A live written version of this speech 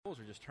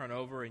Or just turn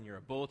over in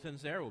your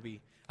bulletins there. We'll be,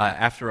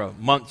 after a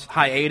month's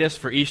hiatus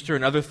for Easter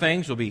and other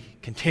things, we'll be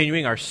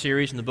continuing our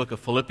series in the book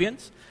of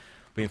Philippians.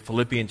 We'll be in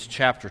Philippians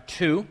chapter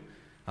 2,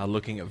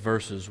 looking at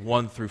verses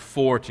 1 through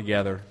 4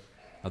 together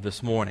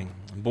this morning.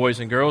 And boys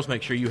and girls,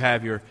 make sure you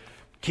have your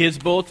kids'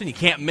 bulletin. You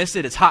can't miss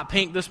it. It's hot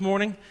pink this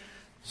morning.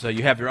 So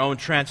you have your own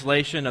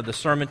translation of the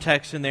sermon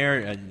text in there,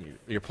 and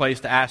your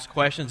place to ask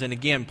questions. And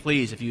again,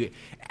 please, if you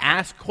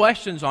ask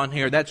questions on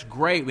here, that's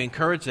great. We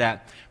encourage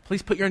that.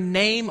 Please put your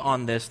name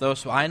on this, though,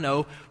 so I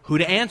know who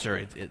to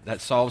answer.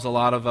 That solves a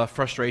lot of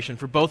frustration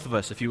for both of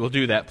us, if you will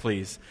do that,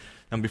 please.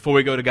 And before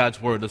we go to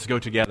God's Word, let's go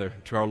together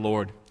to our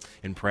Lord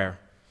in prayer.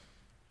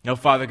 Now,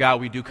 Father God,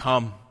 we do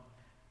come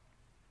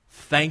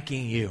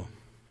thanking you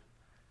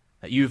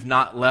that you have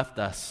not left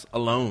us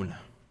alone,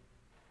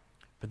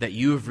 but that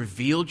you have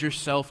revealed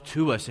yourself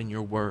to us in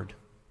your Word,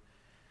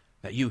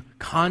 that you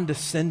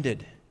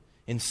condescended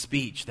in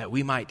speech that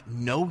we might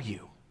know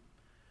you.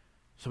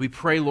 So we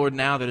pray, Lord,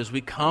 now that as we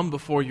come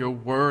before your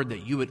word,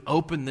 that you would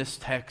open this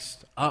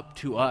text up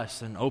to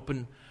us and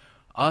open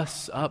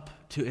us up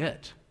to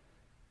it.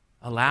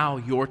 Allow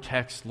your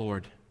text,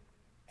 Lord,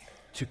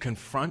 to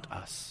confront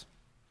us,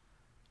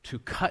 to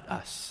cut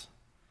us,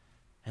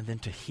 and then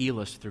to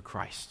heal us through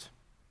Christ.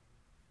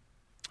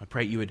 I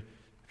pray you would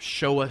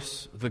show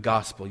us the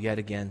gospel yet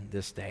again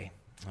this day.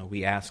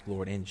 We ask,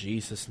 Lord, in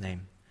Jesus'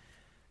 name,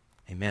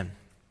 amen.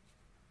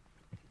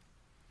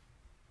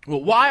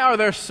 Well, why are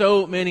there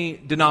so many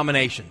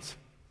denominations?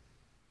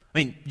 I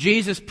mean,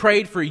 Jesus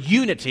prayed for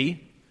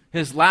unity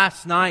his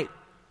last night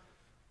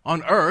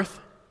on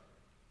earth.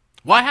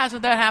 Why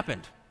hasn't that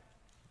happened?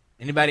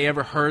 Anybody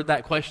ever heard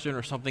that question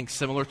or something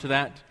similar to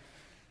that?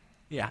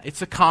 Yeah,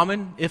 it's a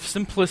common, if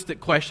simplistic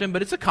question,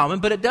 but it's a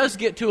common, but it does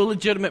get to a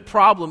legitimate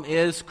problem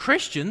is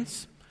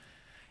Christians,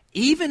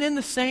 even in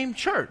the same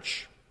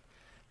church,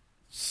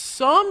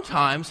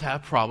 sometimes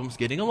have problems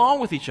getting along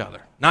with each other.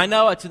 Now, I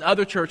know it's an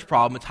other church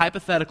problem. It's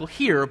hypothetical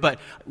here, but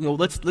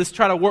let's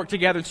try to work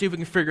together and see if we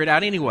can figure it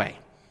out anyway.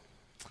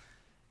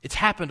 It's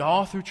happened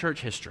all through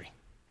church history,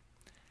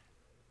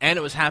 and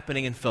it was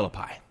happening in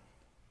Philippi.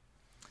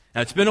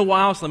 Now, it's been a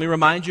while, so let me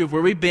remind you of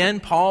where we've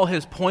been. Paul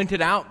has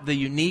pointed out the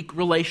unique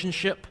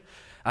relationship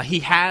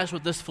he has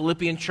with this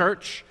Philippian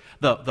church,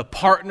 the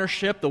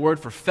partnership, the word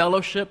for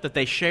fellowship that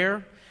they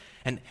share,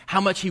 and how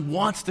much he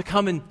wants to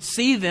come and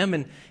see them,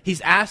 and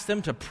he's asked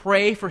them to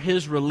pray for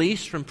his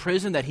release from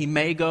prison that he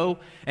may go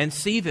and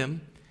see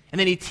them. And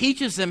then he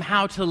teaches them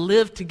how to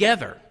live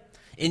together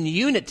in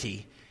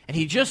unity. And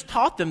he just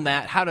taught them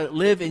that, how to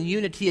live in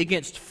unity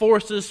against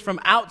forces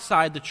from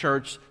outside the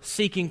church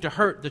seeking to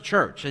hurt the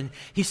church. And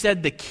he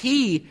said the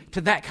key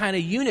to that kind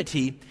of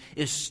unity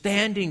is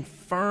standing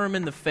firm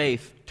in the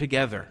faith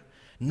together.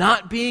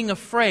 Not being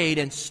afraid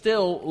and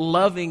still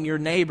loving your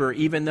neighbor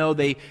even though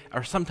they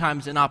are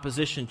sometimes in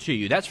opposition to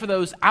you. That's for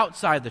those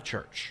outside the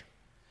church.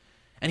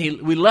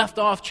 And we left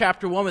off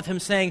chapter 1 with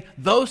him saying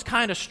those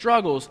kind of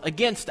struggles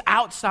against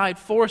outside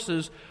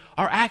forces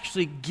are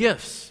actually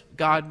gifts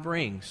God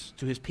brings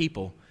to his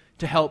people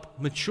to help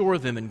mature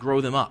them and grow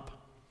them up.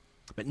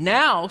 But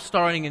now,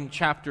 starting in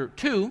chapter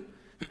 2,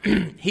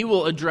 he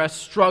will address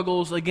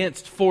struggles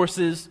against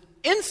forces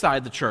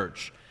inside the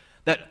church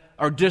that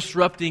are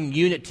disrupting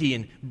unity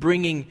and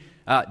bringing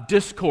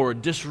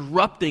discord,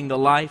 disrupting the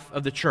life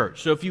of the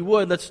church. So if you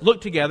would, let's look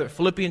together at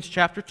Philippians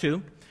chapter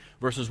 2,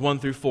 verses 1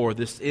 through 4.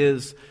 This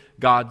is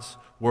God's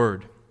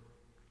word.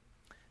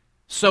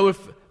 So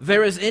if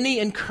there is any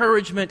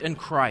encouragement in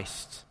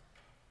Christ,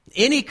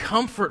 any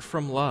comfort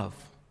from love,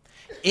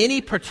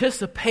 any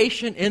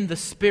participation in the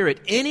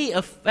Spirit, any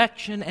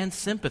affection and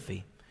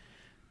sympathy,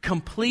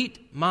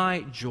 complete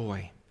my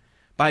joy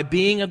by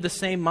being of the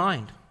same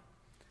mind,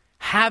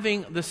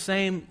 having the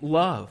same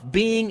love,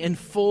 being in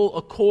full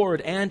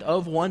accord and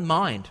of one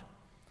mind.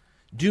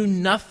 Do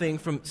nothing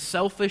from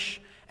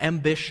selfish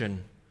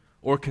ambition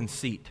or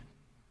conceit,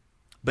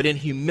 but in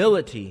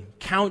humility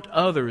count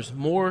others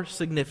more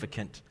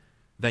significant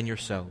than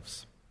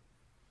yourselves.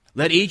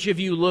 Let each of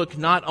you look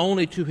not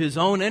only to his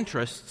own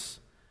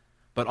interests,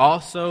 but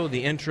also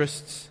the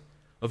interests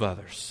of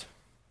others.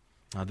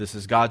 Now, this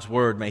is God's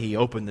word. May he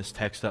open this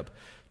text up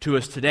to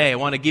us today. I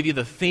want to give you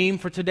the theme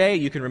for today.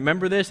 You can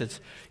remember this.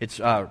 It's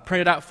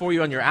printed out for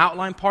you on your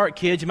outline part.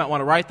 Kids, you might want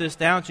to write this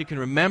down so you can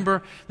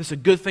remember. This is a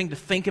good thing to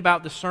think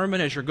about the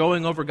sermon as you're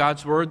going over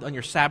God's word on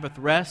your Sabbath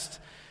rest.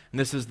 And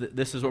this is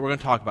what we're going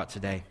to talk about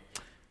today.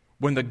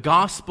 When the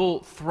gospel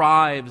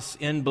thrives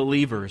in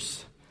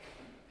believers,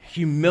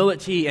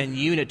 humility and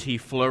unity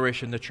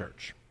flourish in the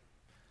church.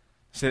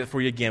 I'll say that for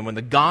you again. When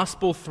the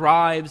gospel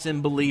thrives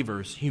in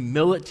believers,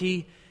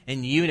 humility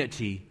and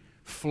unity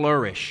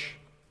flourish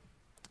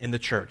in the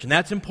church. And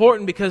that's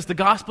important because the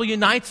gospel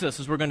unites us,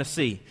 as we're going to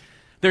see.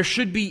 There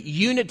should be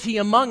unity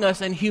among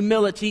us and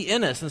humility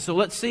in us. And so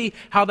let's see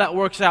how that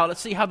works out.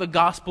 Let's see how the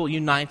gospel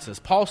unites us.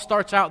 Paul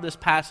starts out this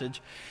passage.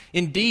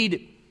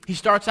 Indeed, he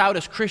starts out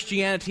as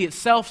Christianity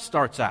itself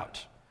starts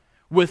out,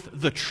 with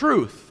the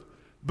truth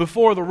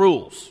before the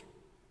rules.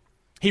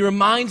 He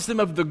reminds them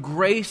of the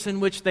grace in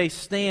which they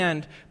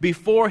stand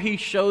before he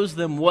shows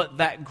them what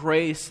that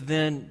grace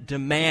then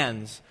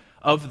demands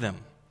of them.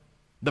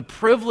 The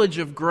privilege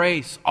of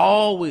grace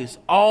always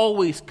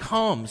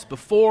comes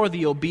before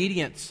the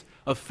obedience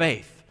of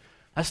faith.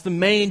 That's the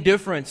main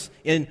difference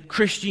in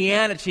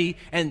Christianity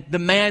and the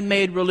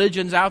man-made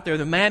religions out there.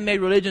 The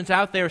man-made religions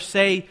out there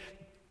say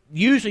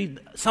usually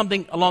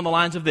something along the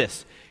lines of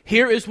this: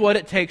 here is what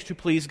it takes to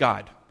please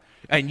God.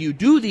 And you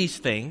do these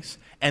things,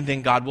 and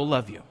then God will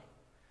love you.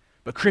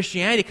 But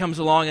Christianity comes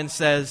along and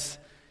says,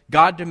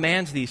 God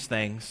demands these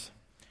things.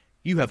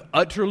 You have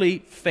utterly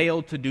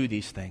failed to do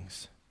these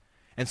things.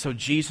 And so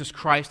Jesus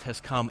Christ has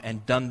come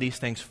and done these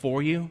things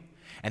for you,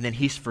 and then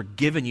he's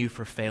forgiven you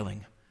for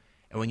failing.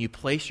 And when you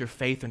place your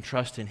faith and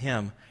trust in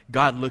him,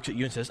 God looks at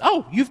you and says,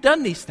 oh, you've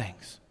done these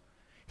things.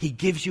 He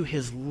gives you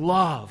his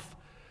love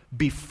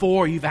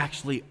before you've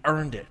actually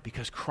earned it,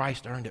 because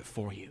Christ earned it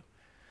for you.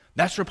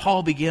 That's where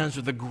Paul begins,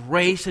 with the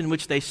grace in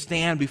which they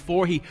stand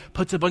before he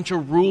puts a bunch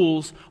of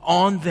rules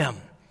on them.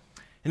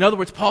 In other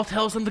words, Paul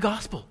tells them the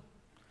gospel.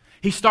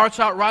 He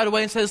starts out right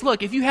away and says,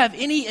 look, if you have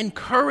any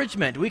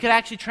encouragement, we could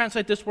actually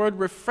translate this word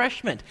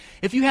refreshment.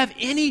 If you have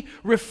any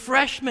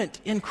refreshment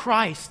in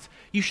Christ,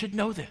 you should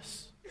know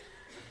this.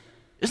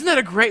 Isn't that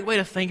a great way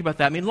to think about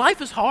that? I mean,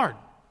 life is hard.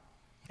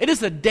 It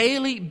is a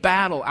daily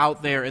battle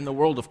out there in the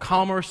world of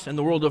commerce and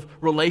the world of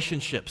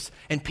relationships.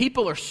 And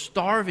people are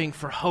starving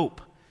for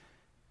hope.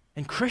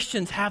 And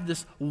Christians have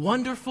this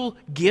wonderful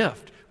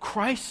gift.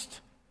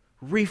 Christ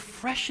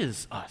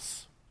refreshes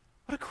us.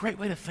 What a great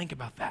way to think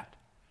about that.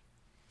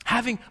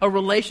 Having a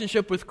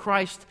relationship with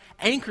Christ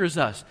anchors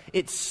us.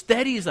 It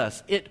steadies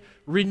us. It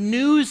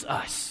renews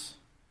us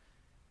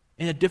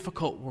in a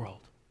difficult world.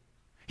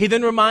 He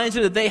then reminds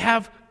them that they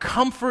have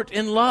comfort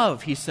in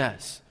love, he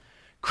says.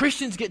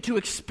 Christians get to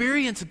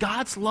experience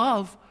God's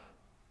love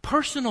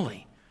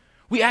personally.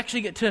 We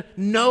actually get to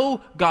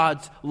know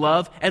God's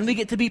love, and we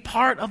get to be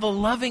part of a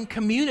loving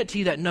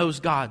community that knows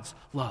God's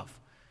love.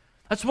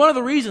 That's one of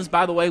the reasons,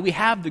 by the way, we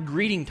have the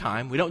greeting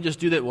time. We don't just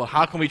do that, well,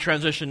 how can we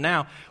transition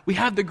now? We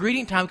have the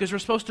greeting time because we're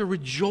supposed to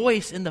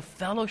rejoice in the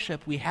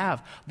fellowship we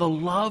have, the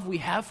love we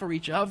have for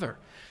each other.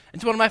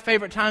 It's one of my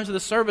favorite times of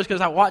the service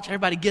because I watch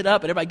everybody get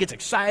up and everybody gets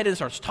excited and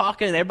starts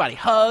talking and everybody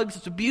hugs.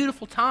 It's a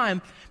beautiful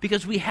time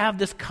because we have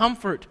this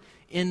comfort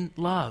in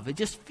love. It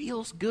just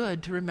feels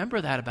good to remember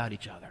that about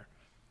each other.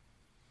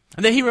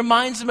 And then he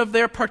reminds them of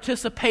their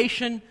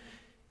participation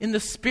in the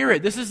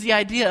Spirit. This is the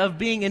idea of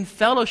being in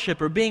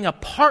fellowship or being a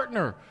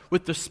partner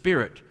with the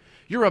Spirit.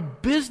 You're a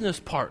business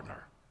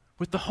partner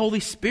with the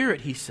Holy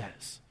Spirit, he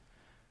says.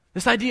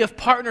 This idea of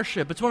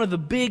partnership, it's one of the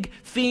big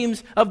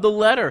themes of the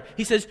letter.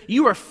 He says,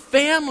 you are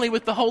family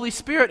with the Holy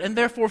Spirit and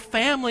therefore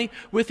family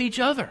with each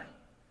other.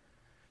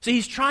 So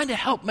he's trying to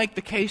help make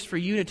the case for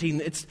unity.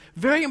 And it's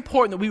very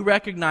important that we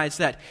recognize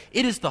that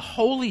it is the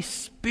Holy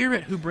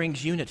Spirit who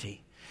brings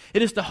unity.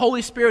 It is the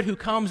Holy Spirit who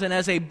comes and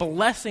as a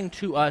blessing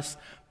to us,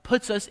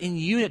 puts us in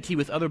unity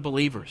with other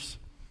believers.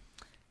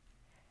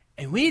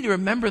 And we need to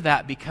remember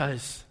that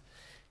because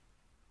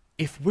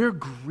if we're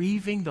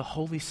grieving the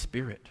Holy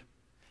Spirit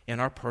in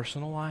our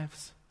personal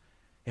lives,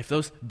 if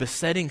those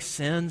besetting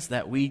sins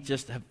that we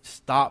just have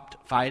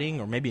stopped fighting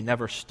or maybe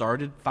never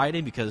started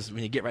fighting because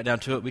when you get right down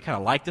to it, we kind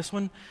of like this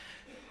one,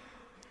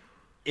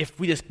 if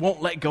we just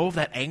won't let go of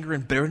that anger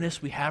and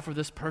bitterness we have for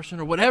this person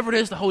or whatever it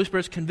is the Holy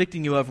Spirit's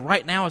convicting you of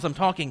right now as I'm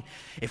talking,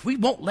 if we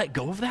won't let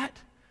go of that,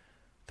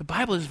 the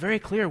Bible is very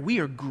clear. We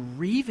are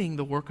grieving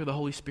the work of the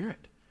Holy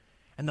Spirit.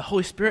 And the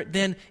Holy Spirit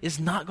then is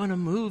not going to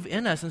move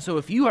in us. And so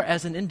if you are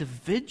as an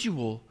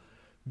individual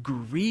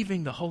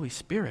grieving the Holy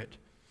Spirit,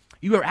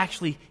 you are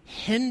actually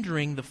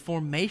hindering the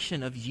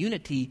formation of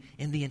unity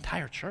in the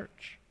entire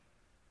church.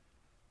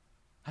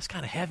 That's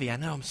kind of heavy. I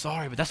know, I'm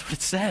sorry, but that's what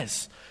it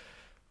says.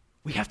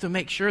 We have to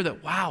make sure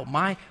that, wow,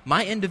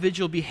 my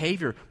individual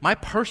behavior, my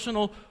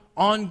personal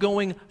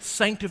ongoing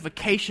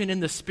sanctification in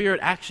the Spirit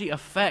actually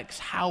affects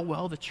how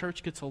well the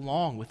church gets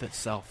along with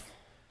itself.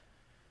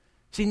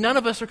 See, none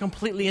of us are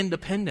completely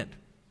independent.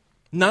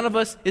 None of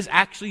us is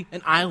actually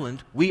an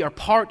island. We are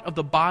part of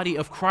the body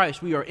of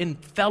Christ. We are in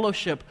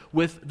fellowship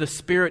with the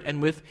Spirit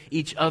and with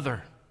each other.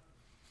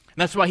 And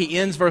that's why he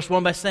ends verse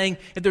 1 by saying,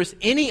 if there's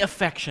any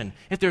affection,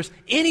 if there's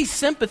any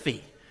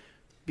sympathy,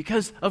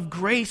 because of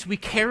grace, we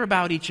care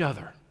about each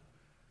other.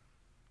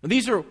 Now,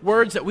 these are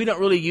words that we don't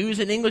really use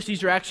in English.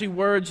 These are actually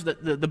words,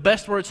 that the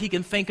best words he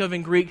can think of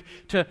in Greek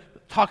to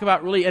talk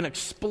about really an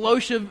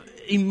explosive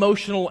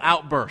emotional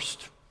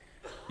outburst.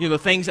 You know,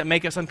 the things that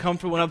make us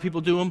uncomfortable when other people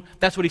do them,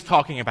 that's what he's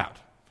talking about.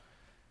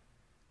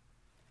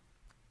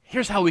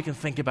 Here's how we can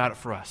think about it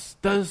for us.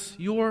 Does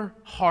your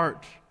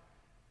heart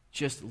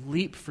just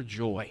leap for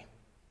joy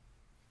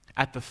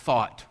at the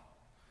thought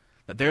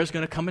that there's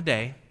going to come a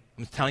day,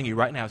 I'm telling you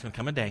right now, it's going to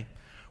come a day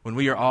when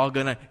we are all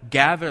going to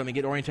gather, let me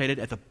get orientated,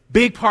 at the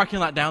big parking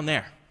lot down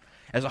there.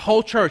 As a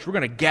whole church, we're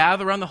going to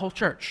gather around the whole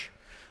church.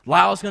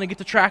 Lyle's going to get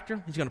the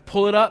tractor. He's going to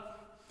pull it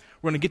up.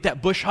 We're going to get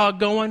that bush hog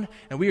going,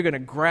 and we are going to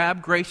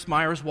grab Grace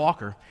Myers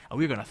Walker, and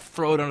we're going to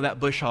throw it under that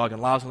bush hog,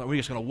 and Lyle's we're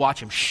just going to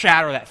watch him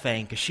shatter that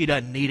thing because she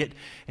doesn't need it,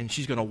 and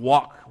she's going to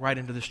walk right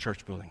into this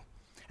church building.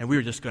 And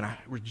we're just going to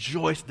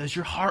rejoice. Does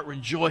your heart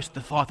rejoice at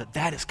the thought that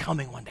that is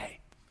coming one day?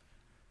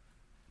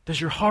 Does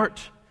your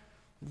heart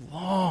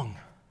long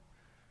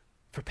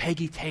for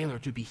Peggy Taylor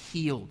to be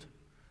healed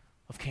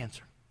of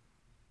cancer?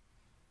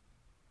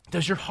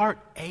 Does your heart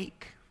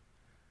ache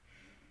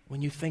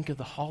when you think of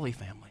the Hawley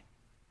family?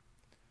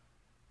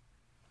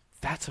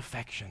 That's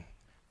affection.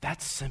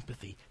 That's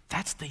sympathy.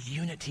 That's the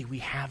unity we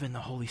have in the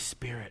Holy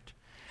Spirit.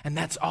 And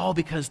that's all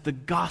because the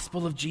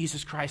gospel of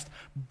Jesus Christ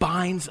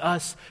binds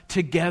us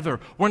together.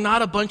 We're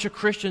not a bunch of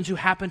Christians who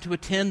happen to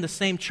attend the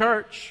same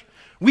church.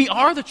 We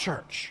are the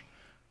church,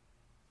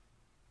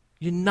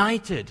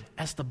 united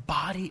as the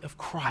body of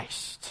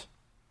Christ.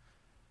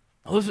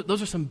 Now,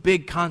 those are some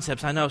big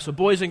concepts, I know. So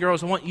boys and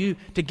girls, I want you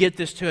to get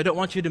this too. I don't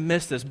want you to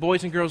miss this.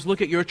 Boys and girls,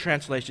 look at your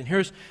translation.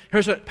 Here's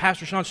what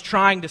Pastor Sean's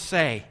trying to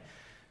say.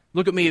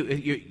 Look at me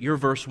at your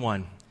verse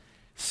 1.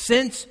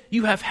 Since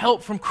you have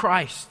help from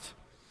Christ,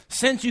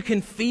 since you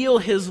can feel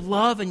His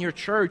love in your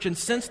church, and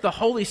since the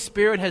Holy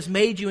Spirit has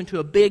made you into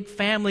a big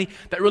family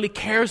that really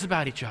cares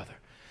about each other.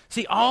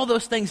 See, all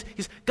those things,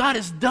 God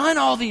has done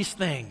all these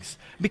things.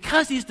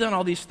 Because He's done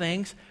all these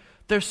things,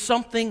 there's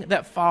something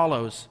that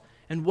follows.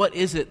 And what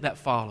is it that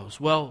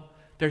follows? Well,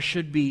 there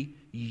should be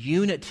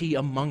unity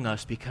among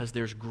us because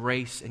there's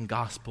grace and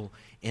gospel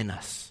in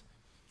us.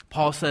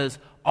 Paul says,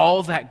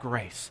 all that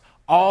grace,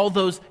 all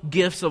those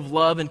gifts of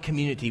love and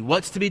community.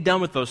 What's to be done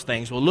with those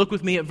things? Well, look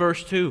with me at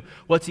verse 2.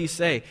 What's he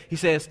say? He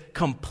says,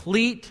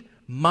 complete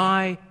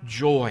my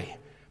joy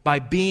by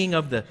being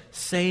of the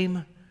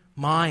same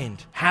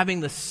mind, having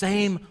the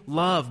same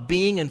love,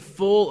 being in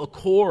full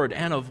accord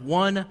and of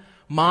one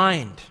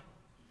mind.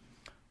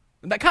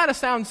 That kind of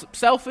sounds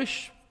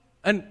selfish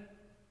and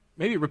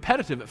maybe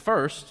repetitive at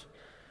first.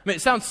 I mean,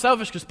 it sounds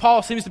selfish because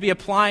Paul seems to be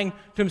applying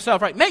to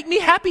himself, right? Make me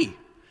happy.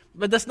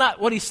 But that's not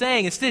what he's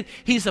saying. Instead,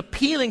 he's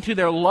appealing to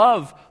their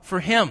love for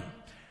him.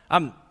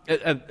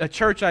 A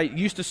church I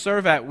used to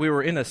serve at, we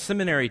were in a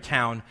seminary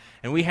town,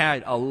 and we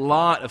had a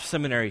lot of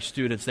seminary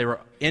students. They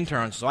were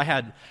interns, so I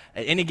had,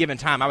 at any given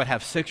time, I would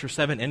have 6 or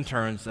 7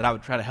 interns that I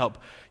would try to help,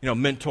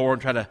 mentor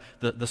and try to,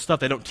 the stuff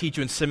they don't teach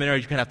you in seminary,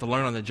 you kind of have to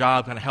learn on the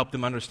job, kind of help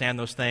them understand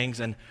those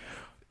things. And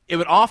it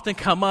would often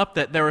come up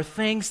that there are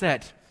things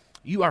that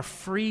you are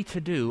free to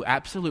do,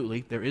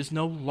 absolutely. There is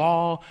no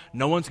law.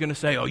 No one's going to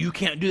say, oh, you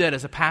can't do that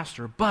as a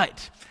pastor.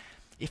 But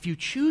if you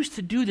choose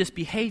to do this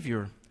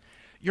behavior,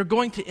 you're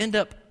going to end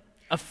up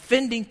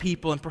offending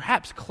people and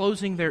perhaps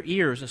closing their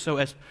ears. And so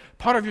as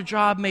part of your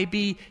job may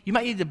be, you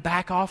might need to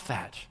back off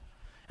that.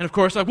 And of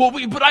course,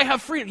 but I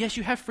have freedom. Yes,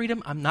 you have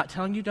freedom. I'm not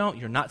telling you don't.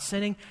 You're not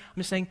sinning. I'm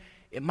just saying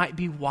it might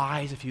be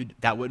wise if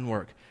that wouldn't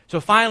work. So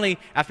finally,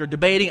 after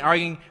debating,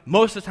 arguing,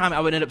 most of the time I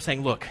would end up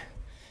saying, look,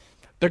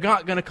 they're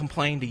not going to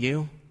complain to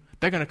you.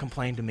 They're going to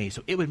complain to me.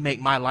 So it would make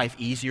my life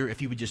easier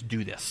if you would just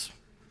do this.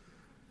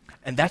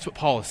 And that's what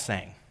Paul is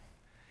saying.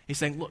 He's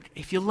saying, look,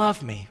 if you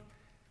love me,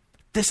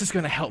 this is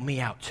going to help me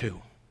out too.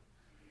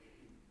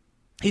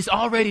 He's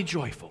already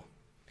joyful.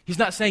 He's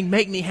not saying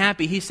make me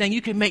happy. He's saying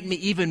you can make me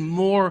even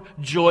more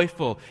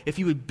joyful if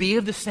you would be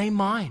of the same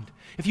mind,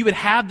 if you would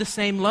have the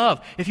same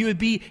love, if you would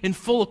be in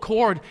full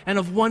accord and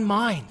of one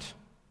mind.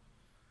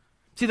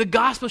 See, the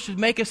gospel should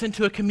make us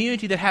into a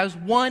community that has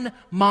one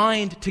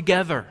mind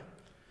together.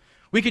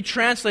 We could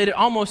translate it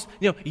almost,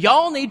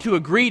 y'all need to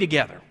agree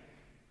together.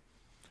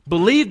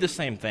 Believe the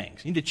same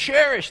things. You need to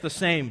cherish the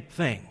same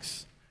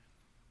things.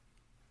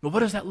 But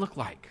what does that look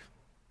like?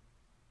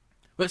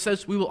 Well, it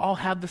says we will all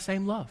have the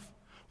same love.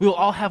 We will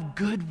all have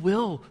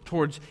goodwill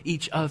towards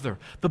each other.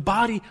 The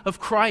body of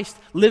Christ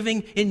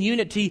living in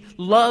unity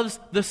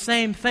loves the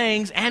same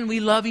things, and we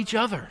love each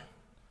other.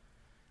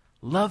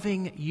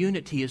 Loving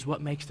unity is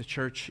what makes the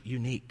church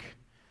unique.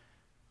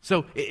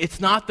 So it's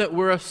not that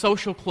we're a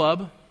social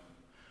club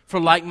for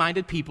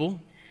like-minded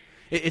people.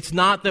 It's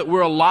not that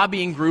we're a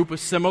lobbying group with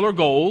similar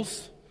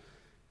goals.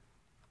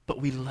 But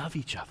we love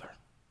each other.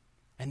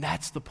 And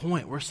that's the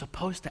point. We're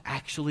supposed to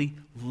actually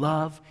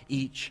love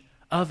each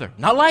other.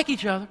 Not like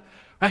each other.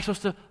 We're actually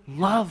supposed to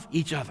love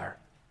each other.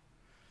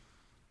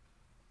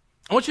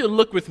 I want you to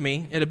look with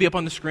me. It'll be up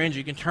on the screen.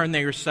 You can turn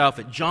there yourself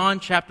at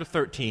John chapter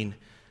 13.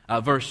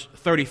 Verse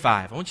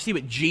 35. I want you to see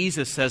what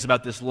Jesus says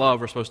about this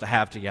love we're supposed to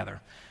have together.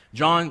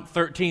 John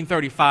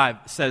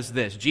 13:35 says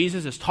this.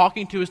 Jesus is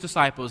talking to his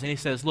disciples and he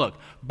says, look,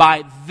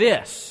 by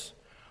this,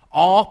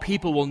 all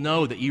people will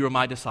know that you are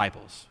my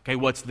disciples. Okay,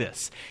 what's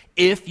this?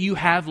 If you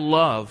have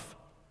love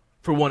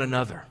for one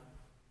another.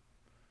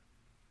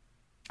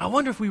 I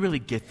wonder if we really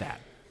get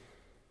that.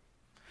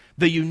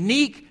 The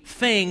unique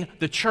thing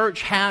the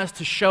church has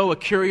to show a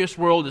curious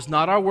world is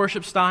not our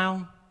worship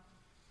style.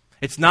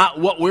 It's not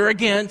what we're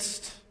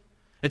against.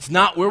 It's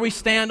not where we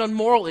stand on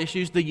moral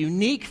issues. The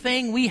unique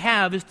thing we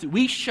have is that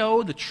we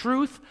show the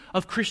truth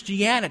of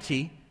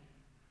Christianity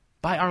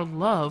by our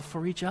love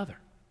for each other.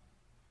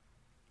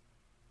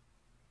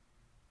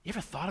 You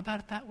ever thought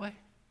about it that way?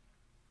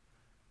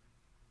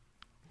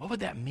 What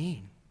would that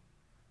mean?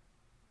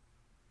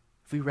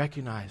 If we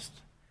recognized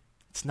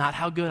it's not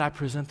how good I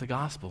present the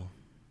gospel,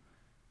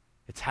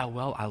 it's how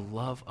well I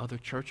love other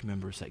church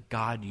members that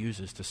God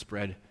uses to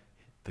spread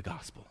the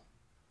gospel.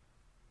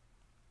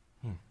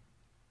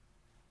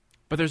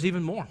 But there's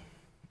even more.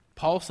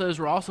 Paul says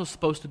we're also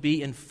supposed to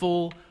be in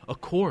full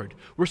accord.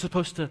 We're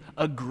supposed to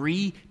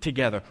agree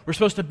together. We're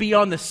supposed to be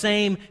on the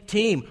same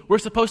team. We're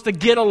supposed to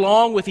get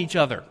along with each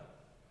other.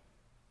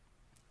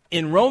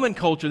 In Roman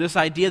culture, this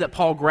idea that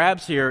Paul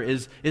grabs here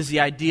is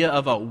the idea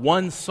of a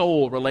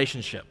one-soul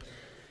relationship.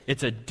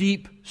 It's a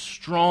deep,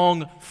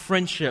 strong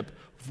friendship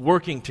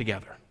working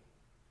together.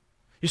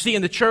 You see,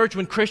 in the church,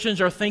 when Christians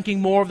are thinking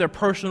more of their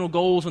personal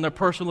goals and their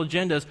personal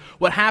agendas,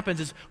 what happens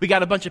is we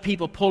got a bunch of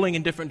people pulling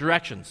in different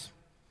directions.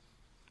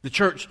 The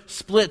church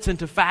splits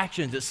into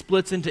factions. It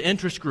splits into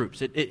interest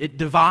groups. It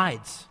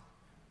divides.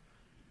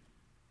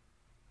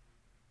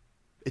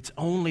 It's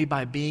only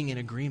by being in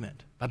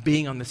agreement, by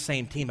being on the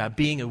same team, by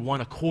being in one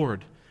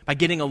accord, by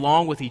getting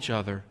along with each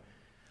other,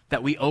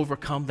 that we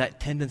overcome that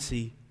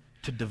tendency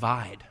to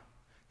divide.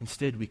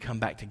 Instead, we come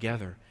back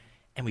together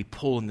and we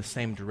pull in the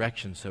same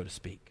direction, so to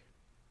speak.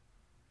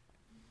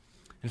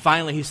 And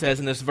finally, he says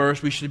in this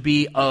verse, we should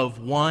be of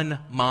one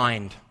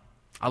mind.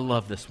 I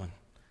love this one.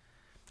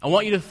 I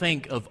want you to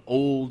think of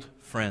old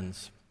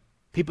friends,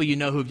 people you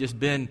know who've just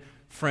been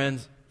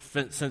friends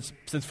since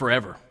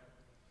forever.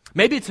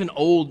 Maybe it's an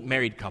old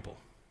married couple.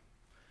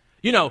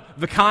 You know,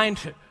 the kind,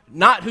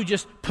 not who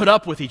just put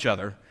up with each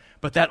other,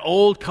 but that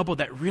old couple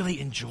that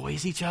really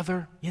enjoys each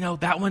other. You know,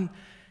 that one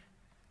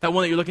that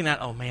you're looking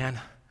at, oh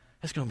man,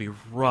 it's going to be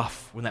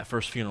rough when that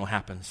first funeral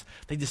happens.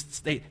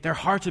 Their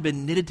hearts have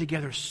been knitted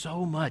together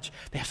so much.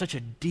 They have such a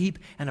deep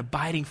and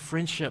abiding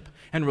friendship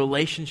and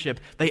relationship.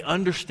 They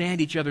understand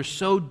each other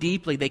so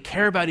deeply. They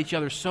care about each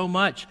other so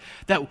much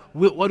that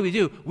what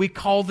do? We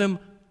call them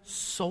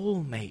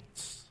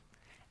soulmates.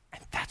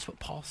 And that's what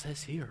Paul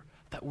says here,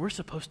 that we're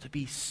supposed to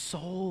be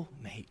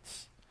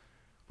soulmates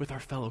with our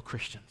fellow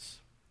Christians.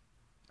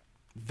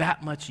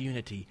 That much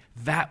unity,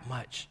 that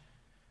much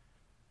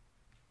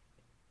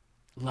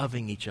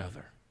loving each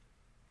other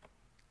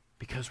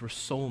because we're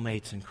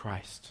soulmates in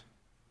Christ.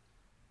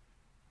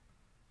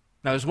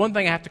 Now, there's one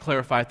thing I have to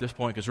clarify at this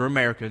point because we're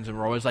Americans and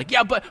we're always like,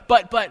 yeah, but,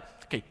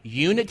 okay,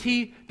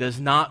 unity does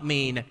not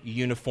mean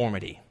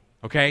uniformity,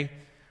 okay?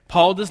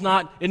 Paul does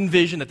not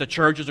envision that the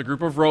church is a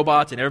group of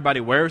robots and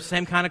everybody wears the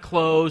same kind of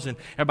clothes and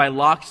everybody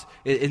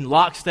in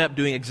lockstep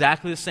doing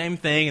exactly the same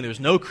thing and there's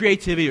no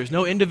creativity, there's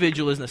no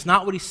individualism. That's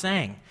not what he's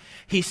saying.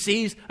 He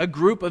sees a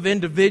group of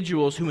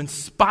individuals who, in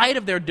spite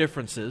of their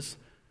differences,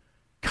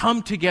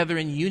 come together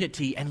in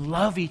unity and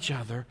love each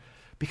other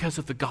because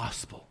of the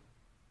gospel.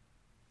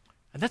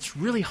 And that's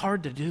really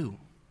hard to do,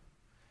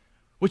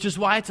 which is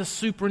why it's a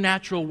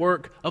supernatural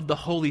work of the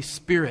Holy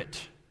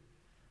Spirit.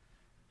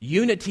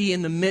 Unity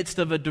in the midst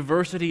of a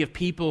diversity of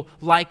people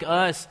like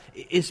us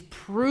is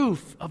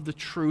proof of the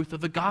truth of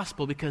the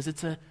gospel because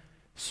it's a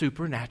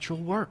supernatural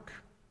work.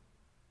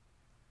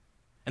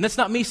 And that's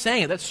not me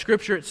saying it, that's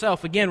Scripture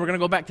itself. Again, we're going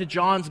to go back to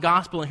John's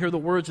Gospel and hear the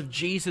words of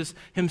Jesus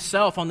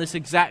himself on this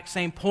exact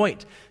same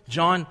point.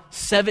 John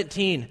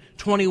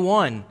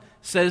 17:21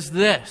 says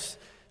this.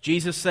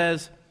 Jesus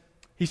says,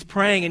 he's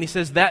praying and he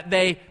says, that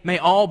they may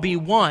all be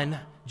one,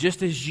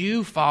 just as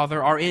you,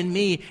 Father, are in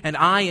me and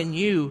I in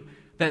you,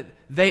 that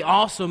they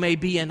also may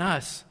be in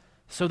us,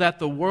 so that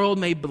the world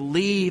may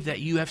believe that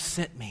you have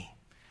sent me.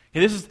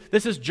 Okay,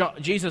 this is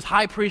Jesus'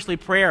 high priestly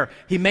prayer.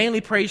 He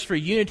mainly prays for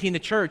unity in the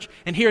church.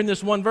 And here in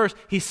this one verse,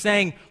 he's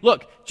saying,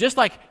 look, just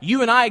like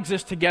you and I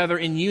exist together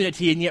in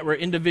unity, and yet we're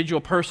individual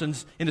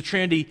persons in the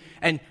Trinity,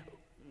 and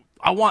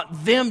I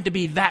want them to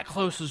be that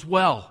close as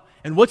well.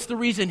 And what's the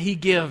reason he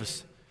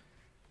gives?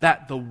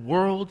 That the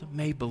world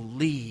may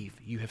believe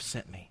you have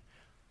sent me.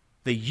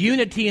 The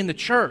unity in the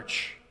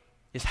church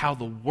is how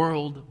the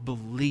world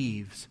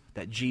believes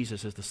that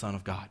Jesus is the Son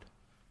of God.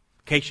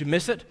 In case you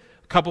miss it,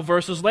 a couple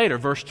verses later,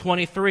 verse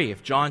 23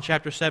 of John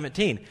chapter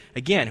 17.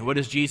 Again, what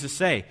does Jesus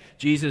say?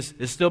 Jesus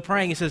is still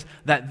praying. He says,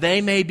 that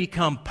they may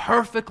become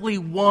perfectly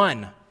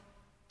one.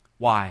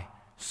 Why?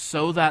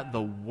 So that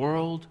the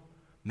world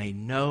may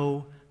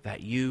know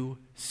that you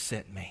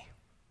sent me.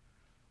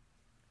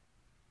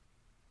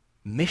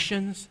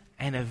 Missions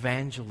and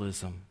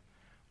evangelism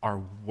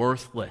are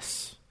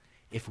worthless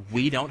if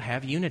we don't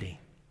have unity.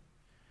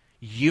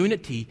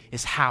 Unity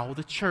is how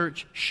the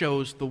church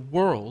shows the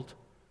world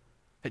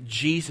that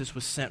Jesus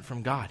was sent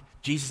from God.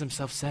 Jesus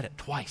himself said it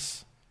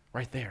twice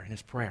right there in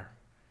his prayer.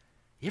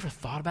 You ever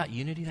thought about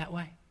unity that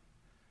way?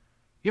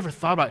 You ever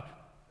thought about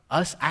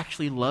us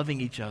actually loving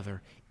each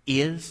other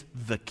is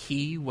the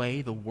key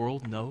way the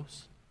world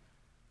knows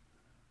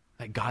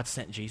that God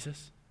sent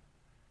Jesus?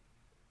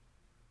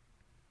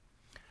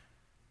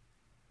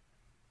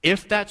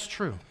 If that's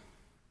true,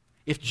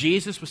 if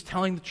Jesus was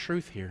telling the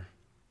truth here,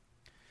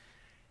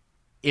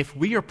 if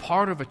we are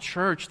part of a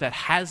church that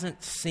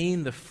hasn't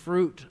seen the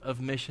fruit of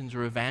missions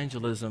or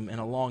evangelism in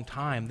a long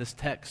time, this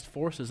text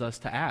forces us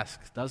to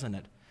ask, doesn't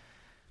it?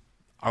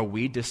 Are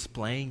we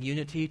displaying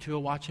unity to a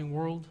watching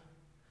world?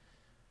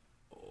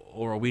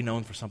 or are we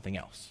known for something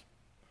else?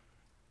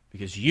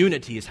 Because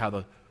unity is how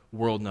the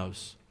world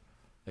knows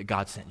that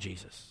God sent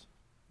Jesus.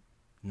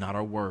 Not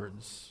our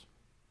words,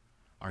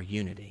 our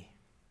unity.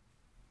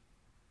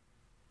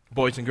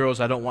 Boys and girls,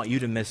 I don't want you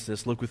to miss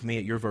this. Look with me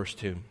at your verse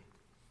 2.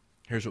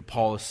 Here's what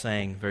Paul is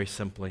saying very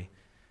simply.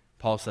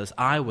 Paul says,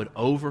 I would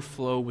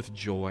overflow with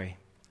joy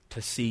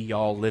to see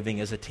y'all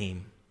living as a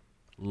team,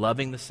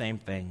 loving the same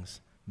things,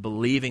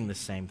 believing the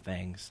same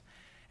things,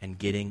 and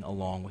getting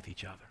along with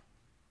each other.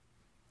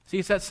 See,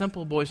 it's that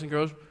simple, boys and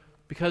girls.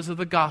 Because of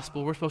the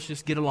gospel, we're supposed to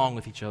just get along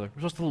with each other.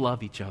 We're supposed to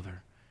love each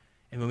other.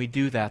 And when we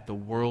do that, the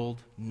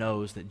world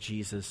knows that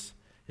Jesus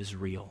is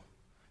real.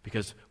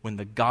 Because when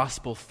the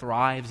gospel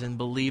thrives in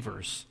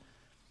believers,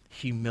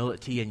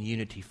 humility and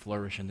unity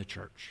flourish in the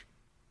church.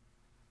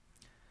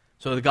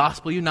 So the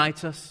gospel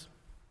unites us.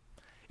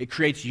 It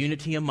creates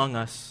unity among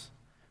us,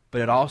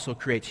 but it also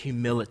creates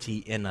humility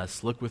in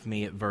us. Look with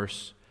me at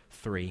verse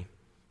 3.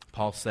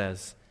 Paul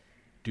says,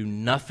 do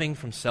nothing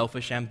from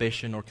selfish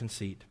ambition or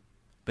conceit,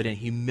 but in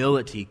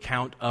humility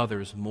count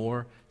others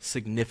more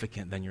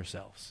significant than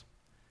yourselves.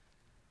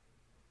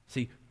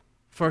 See,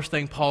 first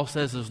thing Paul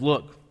says is,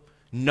 look,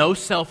 no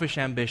selfish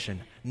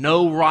ambition,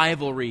 no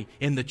rivalry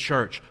in the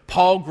church.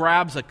 Paul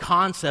grabs a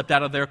concept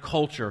out of their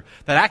culture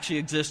that actually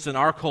exists in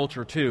our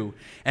culture too,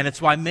 and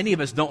it's why many of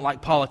us don't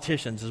like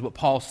politicians, is what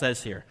Paul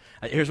says here.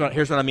 Here's what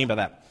I mean by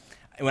that.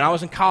 When I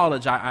was in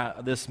college,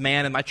 this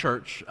man in my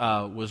church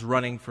was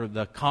running for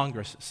the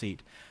Congress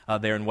seat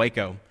there in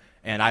Waco.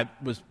 And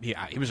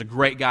he was a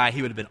great guy.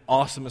 He would have been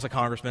awesome as a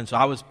congressman. So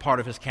I was part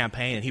of his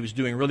campaign, and he was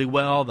doing really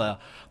well. The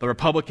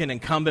Republican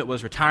incumbent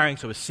was retiring,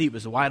 so his seat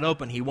was wide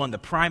open. He won the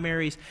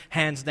primaries,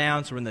 hands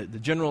down. So in the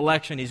general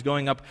election, he's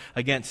going up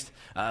against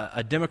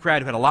a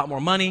Democrat who had a lot more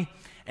money.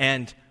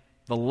 And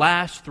the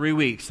last 3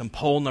 weeks, some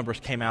poll numbers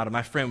came out, and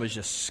my friend was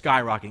just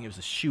skyrocketing. It was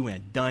a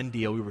shoo-in, done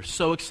deal. We were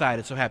so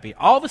excited, so happy.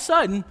 All of a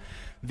sudden,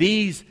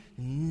 these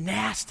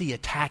nasty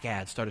attack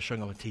ads started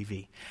showing up on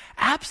TV.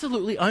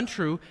 Absolutely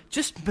untrue.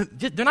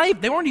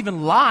 They weren't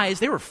even lies.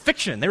 They were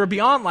fiction. They were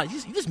beyond lies.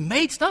 He just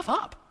made stuff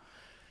up.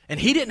 And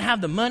he didn't have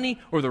the money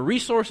or the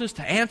resources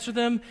to answer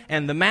them.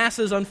 And the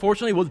masses,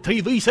 unfortunately, well, the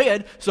TV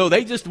said, so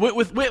they just went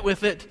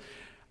with it.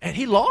 And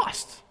he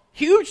lost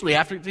hugely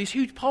after these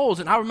huge polls.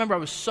 And I remember I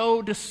was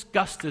so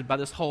disgusted by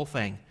this whole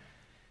thing.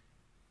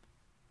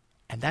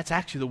 And that's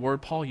actually the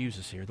word Paul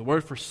uses here. The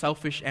word for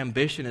selfish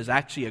ambition is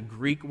actually a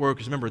Greek word,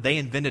 because remember, they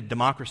invented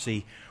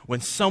democracy.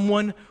 When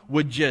someone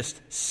would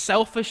just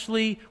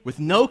selfishly, with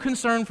no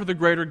concern for the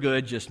greater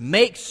good, just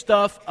make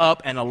stuff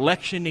up and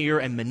electioneer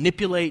and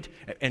manipulate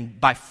and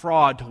by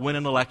fraud to win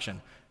an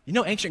election. You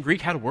know ancient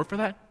Greek had a word for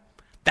that?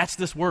 That's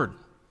this word.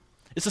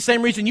 It's the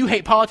same reason you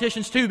hate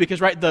politicians too,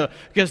 because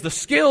the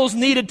skills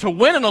needed to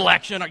win an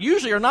election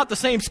usually are not the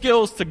same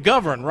skills to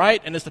govern,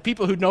 right? And it's the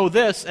people who know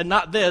this and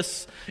not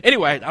this.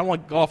 Anyway, I don't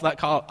want to go off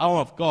that. I don't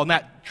want to go on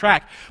that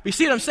track. But you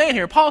see what I'm saying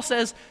here? Paul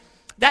says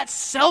that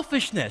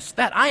selfishness,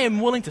 that I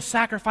am willing to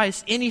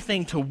sacrifice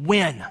anything to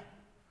win,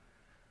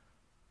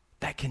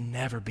 that can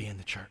never be in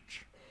the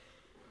church.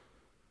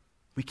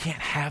 We can't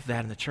have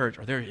that in the church,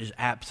 or there is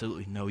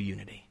absolutely no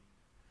unity.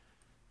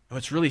 And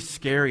what's really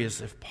scary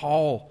is if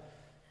Paul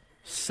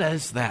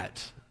says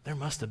that, there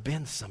must have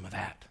been some of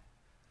that.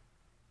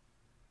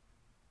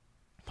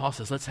 Paul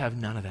says, let's have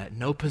none of that.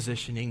 No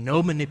positioning,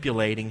 no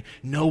manipulating,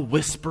 no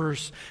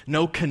whispers,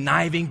 no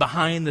conniving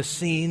behind the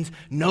scenes,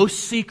 no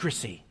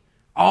secrecy.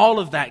 All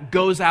of that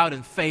goes out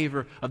in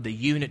favor of the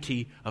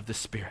unity of the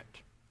Spirit.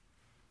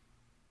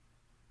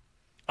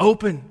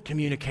 Open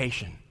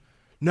communication.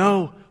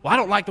 No, well, I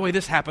don't like the way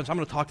this happens. I'm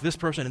going to talk to this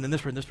person and then this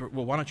person, this person.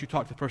 Well, why don't you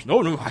talk to the person?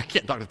 No, I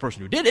can't talk to the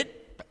person who did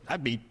it.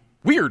 That'd be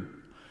weird.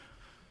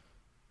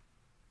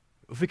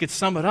 If we could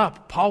sum it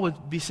up, Paul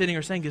would be sitting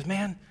here saying,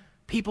 man,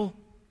 people,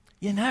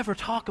 you never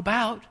talk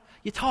about,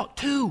 you talk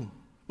to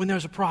when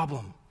there's a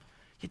problem.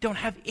 You don't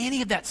have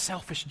any of that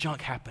selfish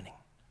junk happening.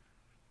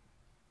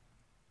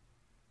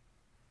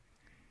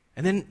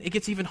 And then it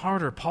gets even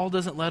harder. Paul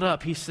doesn't let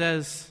up. He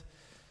says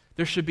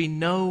there should be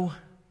no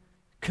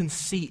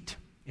conceit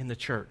in the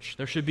church.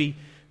 There should be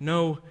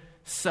no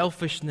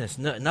selfishness,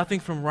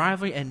 nothing from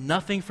rivalry and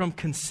nothing from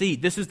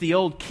conceit. This is the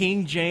old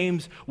King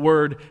James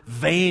word,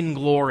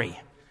 vainglory.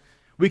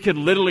 We could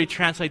literally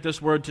translate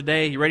this word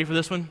today. You ready for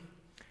this one?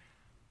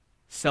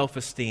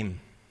 Self-esteem.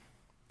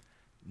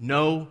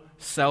 No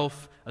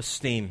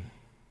self-esteem.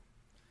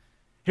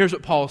 Here's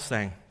what Paul's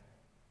saying.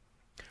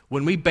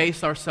 When we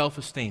base our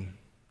self-esteem,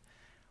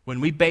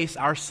 when we base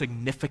our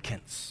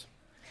significance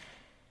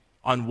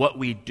on what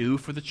we do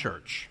for the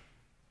church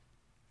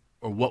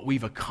or what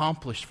we've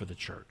accomplished for the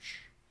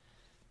church,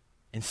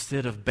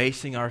 instead of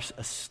basing our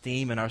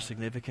esteem and our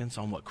significance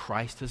on what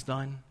Christ has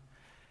done,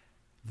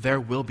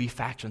 there will be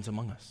factions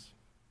among us.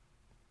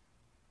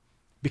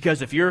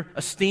 Because if your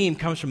esteem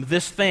comes from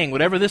this thing,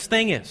 whatever this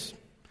thing is,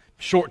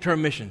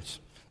 short-term missions,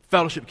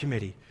 fellowship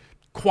committee,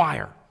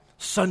 choir,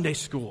 Sunday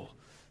school,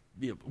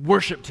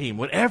 worship team,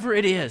 whatever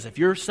it is, if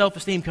your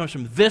self-esteem comes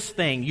from this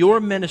thing,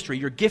 your ministry,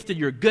 you're gifted,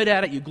 you're good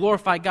at it, you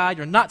glorify God,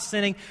 you're not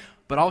sinning,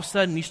 but all of a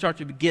sudden you start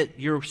to get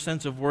your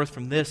sense of worth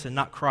from this and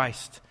not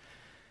Christ,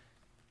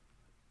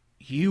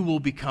 you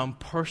will become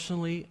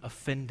personally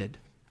offended,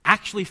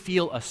 actually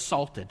feel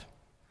assaulted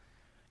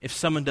if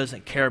someone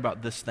doesn't care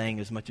about this thing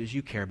as much as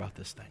you care about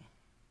this thing.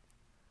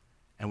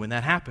 And when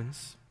that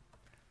happens,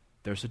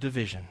 there's a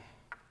division.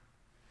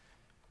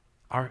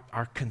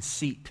 Our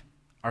conceit,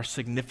 our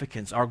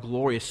significance, our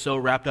glory is so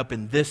wrapped up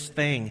in this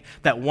thing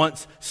that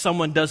once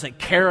someone doesn't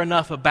care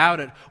enough about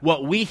it,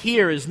 what we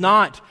hear is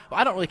not, well,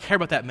 I don't really care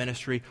about that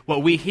ministry.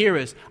 What we hear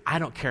is, I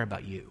don't care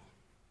about you.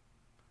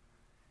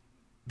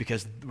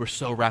 Because we're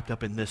so wrapped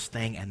up in this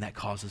thing, and that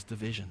causes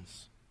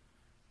divisions.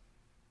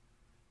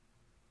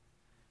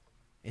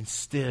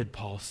 Instead,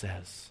 Paul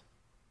says,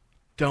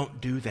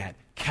 don't do that.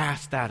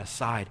 Cast that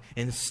aside.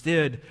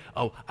 Instead,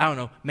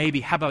 maybe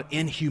how about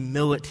in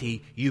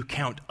humility you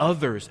count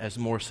others as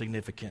more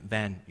significant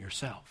than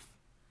yourself?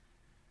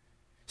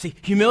 See,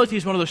 humility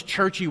is one of those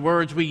churchy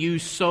words we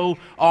use so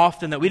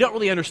often that we don't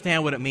really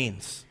understand what it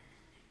means.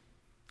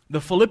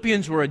 The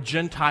Philippians were a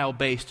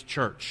Gentile-based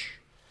church.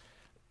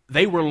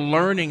 They were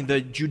learning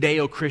the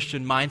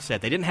Judeo-Christian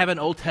mindset. They didn't have an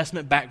Old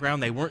Testament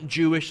background. They weren't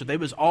Jewish, so it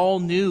was all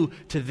new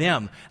to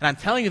them. And I'm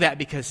telling you that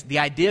because the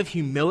idea of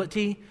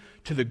humility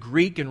to the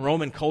Greek and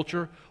Roman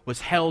culture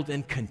was held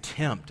in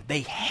contempt.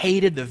 They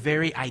hated the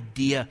very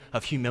idea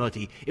of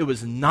humility. It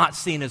was not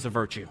seen as a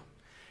virtue.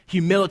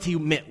 Humility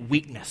meant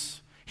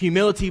weakness.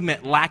 Humility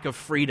meant lack of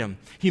freedom.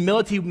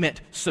 Humility meant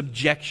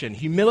subjection.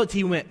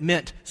 Humility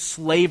meant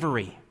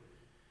slavery.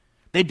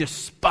 They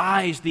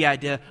despised the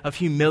idea of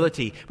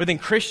humility. But then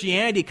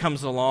Christianity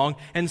comes along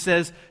and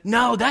says,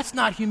 no, that's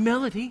not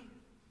humility.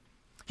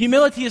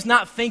 Humility is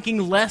not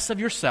thinking less of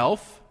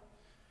yourself,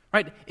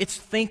 right? It's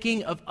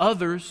thinking of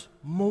others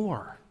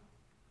more.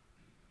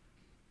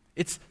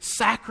 It's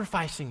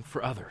sacrificing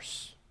for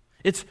others.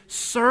 It's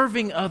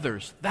serving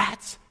others.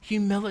 That's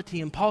humility.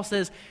 And Paul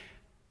says,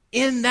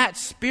 in that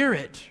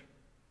spirit,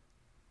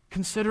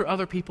 consider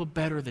other people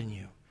better than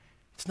you.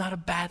 It's not a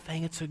bad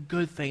thing. It's a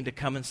good thing to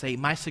come and say,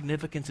 my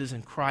significance is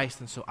in Christ,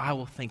 and so I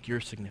will think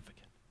you're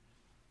significant.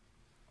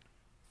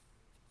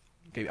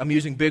 Okay, I'm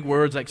using big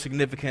words like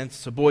significance.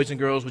 So boys and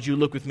girls, would you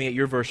look with me at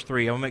your verse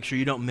 3? I want to make sure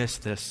you don't miss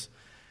this.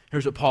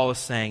 Here's what Paul is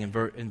saying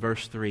in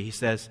verse 3. He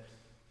says,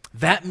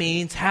 that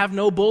means have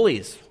no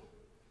bullies,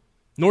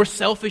 nor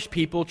selfish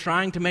people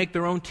trying to make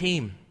their own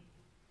team.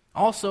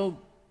 Also,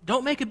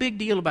 don't make a big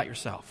deal about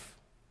yourself,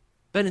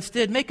 but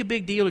instead make a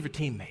big deal of your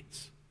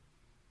teammates.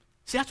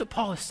 See, that's what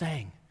Paul is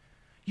saying.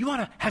 You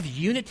want to have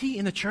unity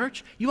in the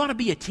church? You want to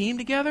be a team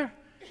together?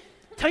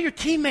 Tell your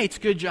teammates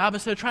good job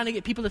instead of trying to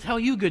get people to tell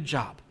you good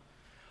job.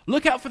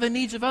 Look out for the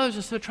needs of others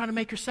instead of trying to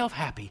make yourself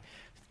happy.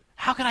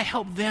 How can I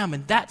help them?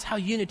 And that's how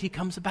unity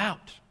comes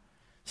about.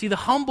 See, the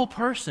humble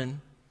person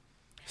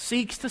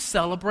seeks to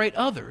celebrate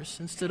others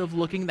instead of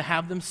looking to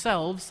have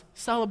themselves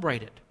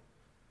celebrated.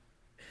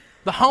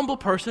 The humble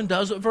person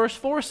does what verse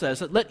 4 says,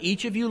 that let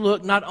each of you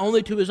look not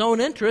only to his own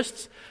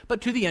interests,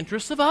 but to the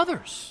interests of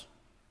others.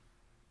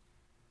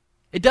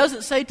 It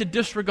doesn't say to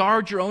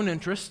disregard your own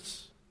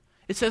interests.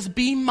 It says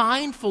be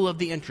mindful of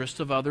the interests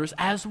of others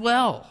as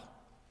well.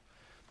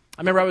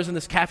 I remember I was in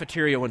this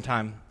cafeteria one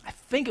time. I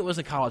think it was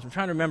in college. I'm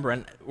trying to remember.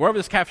 And wherever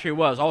this cafeteria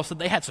was, all of a sudden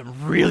they had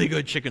some really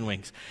good chicken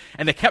wings.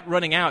 And they kept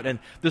running out. And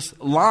this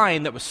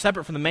line that was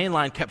separate from the main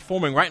line kept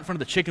forming right in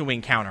front of the chicken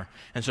wing counter.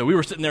 And so we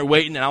were sitting there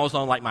waiting. And I was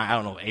on like my,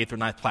 8th or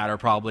 9th platter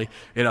probably.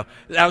 I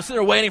was sitting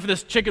there waiting for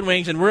this chicken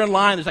wings. And we're in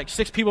line. There's like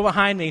 6 people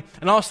behind me.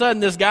 And all of a sudden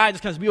this guy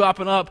just comes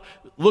bebopping up,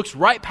 looks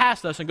right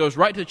past us and goes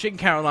right to the chicken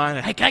counter line.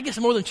 And, hey, can I get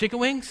some more than chicken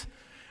wings?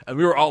 And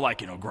we were all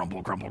like,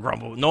 grumble, grumble,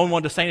 grumble. No one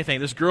wanted to say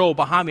anything. This girl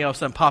behind me all of a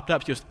sudden popped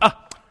up. She goes,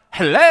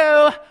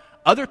 hello,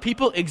 other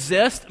people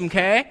exist,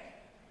 okay?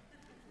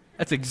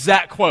 That's the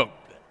exact quote.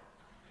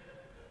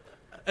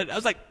 And I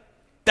was like,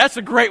 that's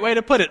a great way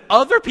to put it.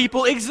 Other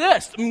people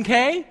exist,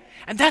 okay?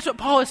 And that's what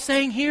Paul is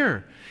saying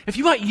here. If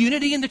you want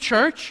unity in the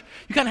church,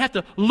 you kind of have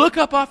to look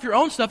up off your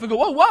own stuff and go,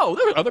 whoa,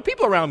 there are other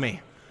people around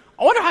me.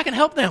 I wonder how I can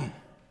help them.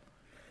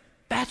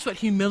 That's what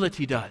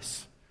humility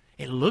does.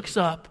 It looks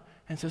up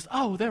and says,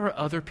 oh, there are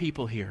other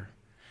people here.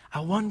 I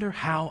wonder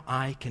how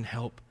I can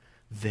help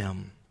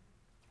them.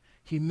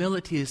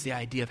 Humility is the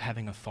idea of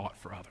having a thought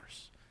for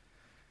others.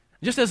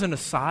 Just as an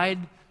aside,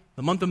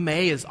 the month of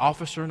May is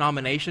officer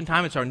nomination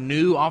time. It's our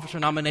new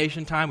officer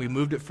nomination time. We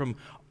moved it from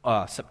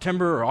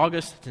September or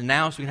August to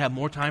now so we can have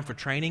more time for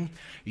training.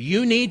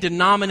 You need to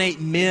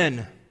nominate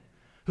men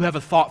who have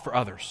a thought for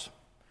others.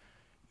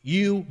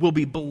 You will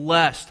be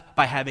blessed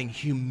by having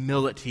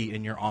humility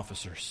in your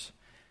officers,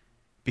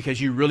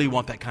 because you really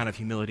want that kind of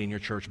humility in your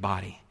church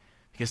body,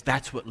 because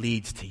that's what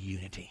leads to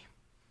unity.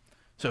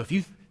 So if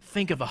you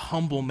think of a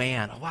humble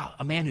man,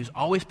 a man who's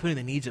always putting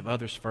the needs of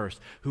others first,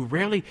 who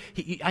rarely,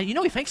 he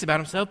thinks about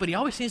himself, but he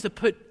always seems to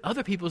put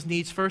other people's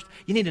needs first,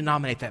 you need to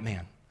nominate that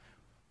man.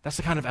 That's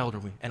the kind of elder,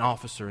 and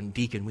officer, and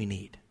deacon we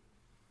need.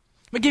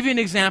 Let me give you an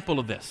example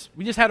of this.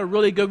 We just had a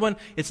really good one.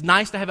 It's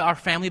nice to have our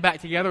family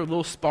back together, a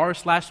little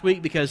sparse last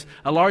week, because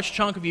a large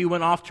chunk of you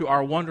went off to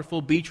our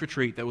wonderful beach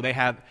retreat that they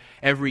have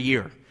every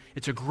year.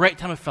 It's a great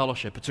time of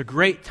fellowship. It's a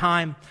great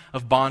time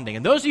of bonding.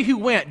 And those of you who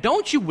went,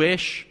 don't you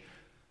wish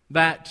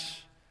that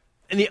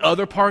in the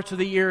other parts of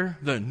the year,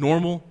 the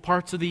normal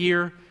parts of the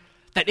year,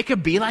 that it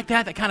could be like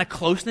that, that kind of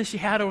closeness you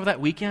had over that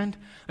weekend,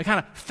 the kind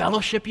of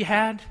fellowship you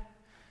had?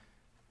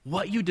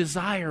 What you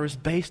desire is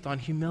based on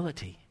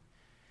humility.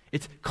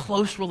 It's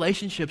close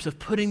relationships of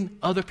putting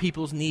other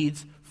people's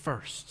needs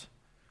first.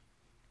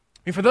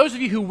 I mean, for those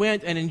of you who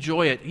went and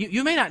enjoy it,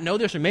 you may not know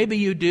this, or maybe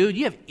you do. Do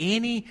you have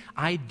any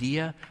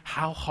idea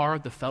how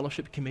hard the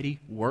fellowship committee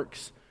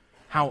works?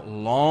 How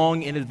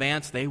long in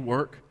advance they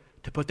work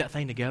to put that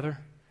thing together?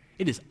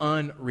 It is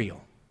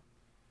unreal.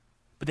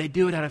 But they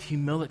do it out of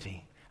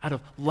humility, out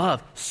of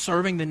love,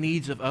 serving the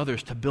needs of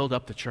others to build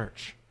up the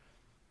church.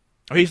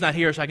 Oh, he's not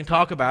here, so I can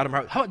talk about him.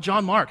 How about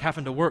John Mark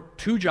having to work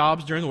 2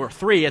 jobs during the week,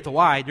 3 at the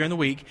Y during the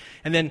week,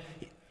 and then,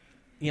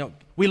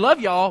 we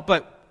love y'all,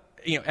 but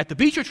at the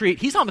beach retreat,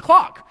 he's on the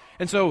clock.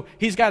 And so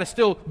he's got to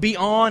still be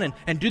on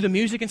and do the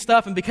music and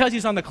stuff. And because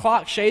he's on the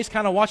clock, Shay's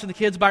kind of watching the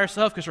kids by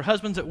herself because her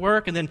husband's at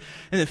work. And then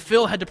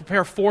Phil had to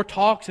prepare 4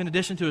 talks in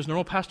addition to his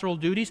normal pastoral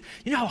duties.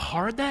 You know how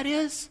hard that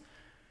is?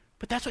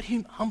 But that's what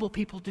humble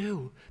people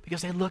do,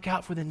 because they look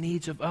out for the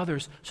needs of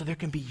others so there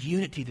can be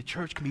unity, the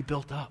church can be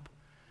built up.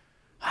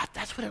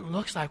 That's what it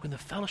looks like when the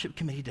fellowship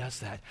committee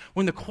does that.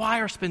 When the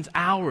choir spends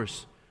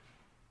hours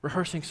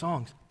rehearsing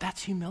songs,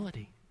 that's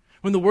humility.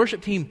 When the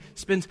worship team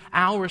spends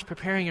hours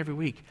preparing every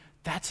week,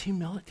 that's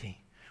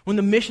humility. When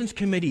the missions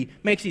committee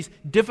makes these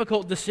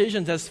difficult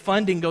decisions as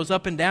funding goes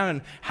up and down,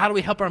 and how do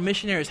we help our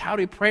missionaries? How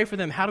do we pray for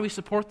them? How do we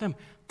support them?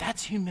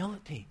 That's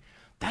humility.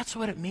 That's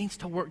what it means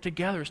to work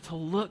together, is to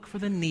look for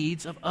the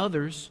needs of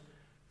others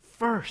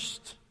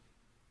first.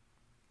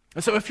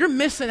 And so if you're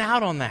missing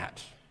out on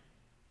that,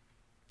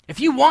 if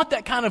you want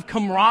that kind of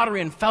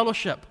camaraderie and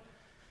fellowship,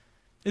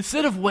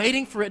 instead of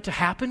waiting for it to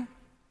happen,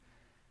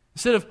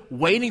 instead of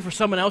waiting for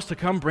someone else to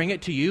come bring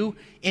it to you,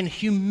 in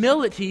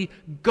humility,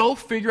 go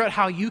figure out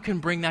how you can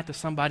bring that to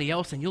somebody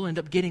else, and you'll end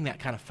up getting that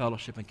kind of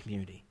fellowship and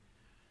community.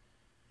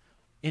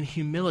 In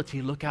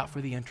humility, look out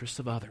for the interests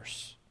of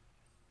others.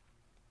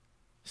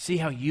 See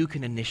how you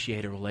can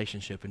initiate a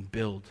relationship and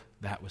build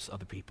that with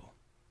other people.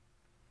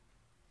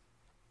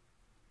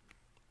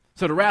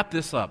 So to wrap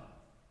this up,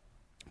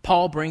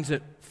 Paul brings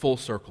it full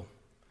circle.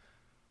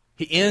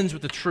 He ends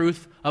with the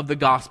truth of the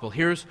gospel.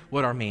 Here's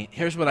what I mean.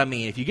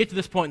 If you get to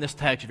this point in this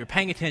text, if you're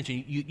paying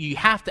attention, you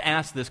have to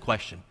ask this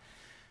question.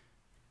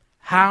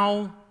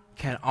 How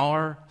can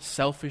our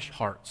selfish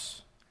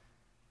hearts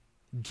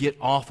get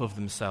off of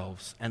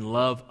themselves and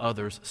love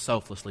others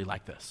selflessly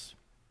like this?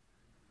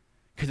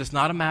 Because it's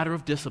not a matter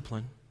of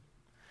discipline.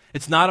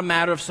 It's not a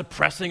matter of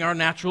suppressing our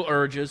natural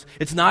urges.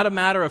 It's not a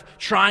matter of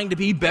trying to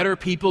be better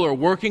people or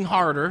working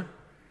harder.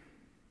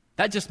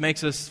 That just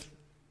makes us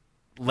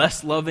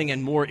less loving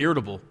and more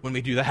irritable when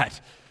we do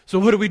that. So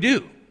what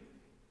do?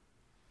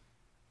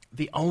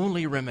 The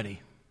only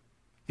remedy,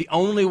 the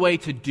only way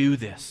to do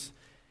this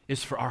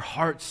is for our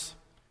hearts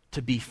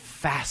to be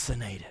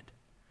fascinated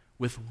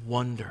with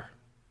wonder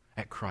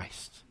at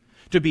Christ,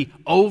 to be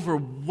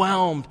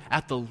overwhelmed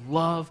at the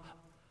love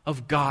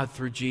of God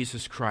through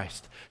Jesus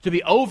Christ, to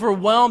be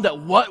overwhelmed at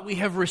what we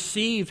have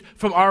received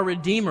from our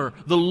Redeemer,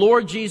 the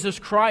Lord Jesus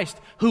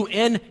Christ, who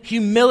in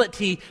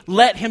humility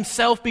let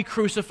himself be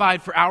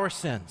crucified for our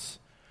sins,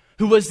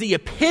 who was the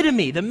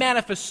epitome, the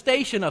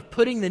manifestation of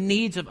putting the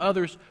needs of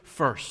others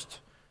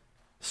first,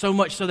 so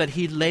much so that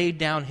he laid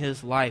down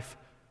his life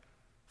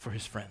for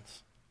his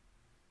friends.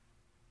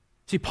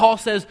 See, Paul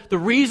says the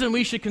reason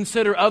we should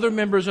consider other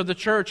members of the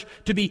church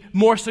to be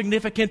more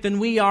significant than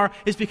we are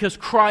is because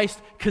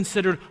Christ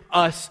considered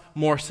us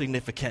more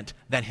significant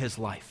than his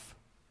life.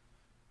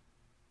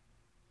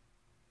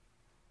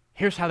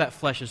 Here's how that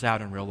fleshes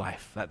out in real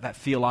life, that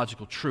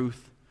theological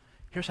truth.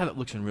 Here's how that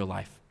looks in real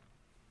life.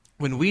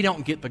 When we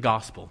don't get the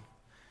gospel,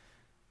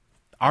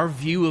 our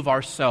view of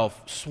ourselves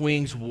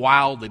swings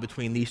wildly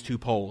between these two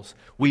poles.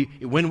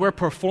 When we're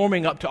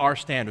performing up to our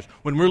standards,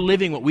 when we're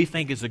living what we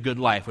think is a good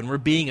life, when we're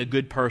being a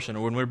good person,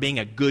 or when we're being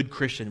a good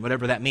Christian,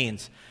 whatever that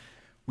means,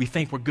 we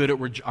think we're good at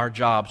our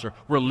jobs, or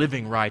we're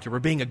living right, or we're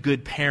being a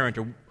good parent,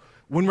 or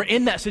when we're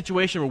in that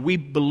situation where we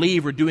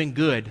believe we're doing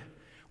good,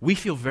 we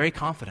feel very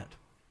confident.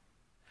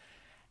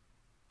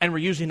 And we're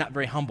usually not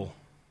very humble.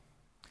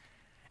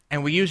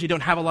 And we usually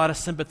don't have a lot of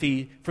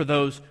sympathy for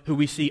those who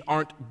we see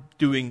aren't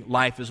doing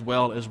life as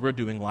well as we're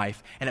doing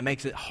life. And it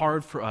makes it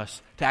hard for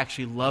us to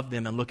actually love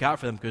them and look out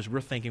for them because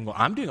we're thinking, well,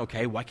 I'm doing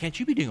okay. Why can't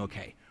you be doing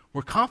okay?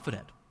 We're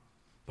confident,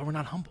 but we're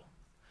not humble.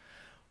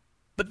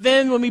 But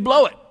then when we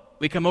blow it,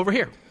 we come over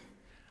here.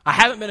 I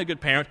haven't been a good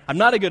parent. I'm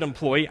not a good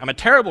employee. I'm a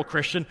terrible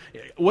Christian.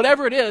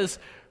 Whatever it is,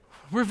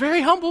 we're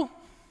very humble,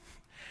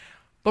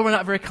 but we're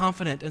not very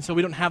confident. And so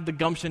we don't have the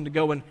gumption to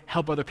go and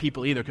help other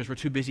people either because we're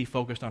too busy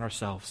focused on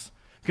ourselves.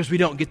 Because we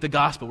don't get the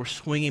gospel. We're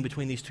swinging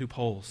between these two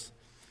poles.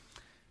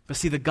 But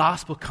see, the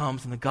gospel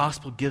comes, and the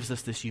gospel gives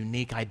us this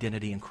unique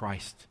identity in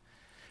Christ.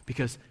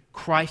 Because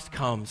Christ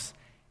comes,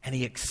 and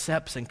he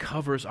accepts and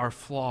covers our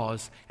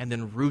flaws, and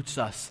then roots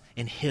us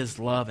in his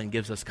love and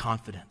gives us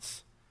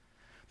confidence.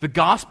 The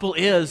gospel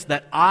is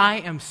that I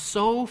am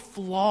so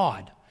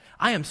flawed,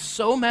 I am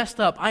so messed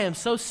up, I am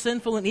so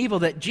sinful and evil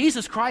that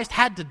Jesus Christ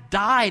had to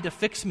die to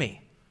fix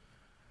me.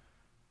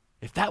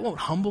 If that won't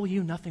humble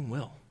you, nothing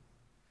will.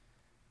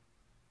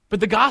 But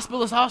the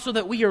gospel is also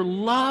that we are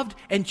loved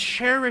and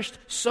cherished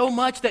so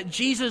much that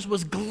Jesus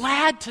was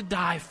glad to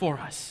die for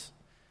us.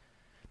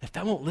 If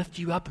that won't lift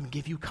you up and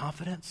give you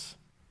confidence,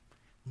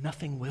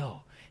 nothing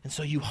will. And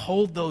so you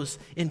hold those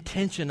in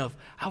tension of,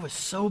 I was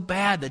so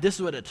bad that this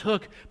is what it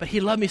took, but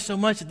he loved me so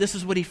much that this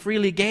is what he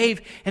freely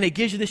gave. And it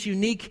gives you this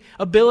unique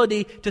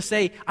ability to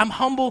say, I'm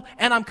humble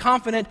and I'm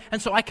confident,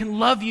 and so I can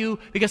love you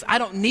because I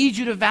don't need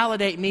you to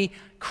validate me.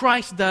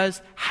 Christ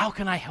does. How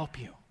can I help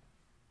you?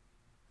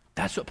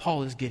 That's what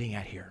Paul is getting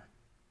at here.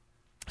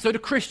 So to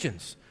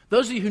Christians,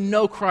 those of you who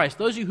know Christ,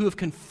 those of you who have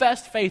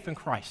confessed faith in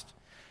Christ,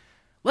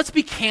 let's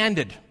be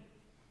candid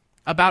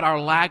about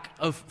our lack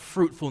of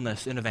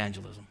fruitfulness in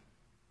evangelism.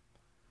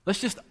 Let's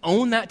just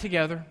own that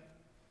together.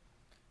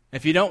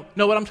 If you don't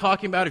know what I'm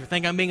talking about, if you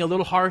think I'm being a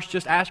little harsh,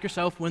 just ask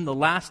yourself when the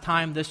last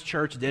time this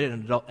church did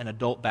an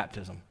adult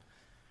baptism.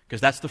 Because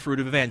that's the fruit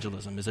of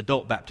evangelism, is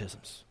adult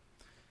baptisms.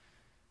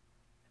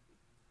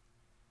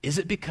 Is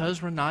it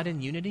because we're not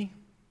in unity,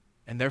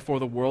 and therefore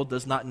the world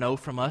does not know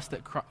from us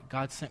that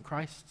God sent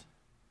Christ?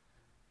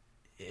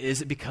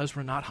 Is it because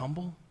we're not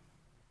humble?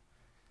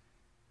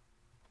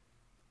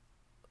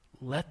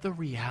 Let the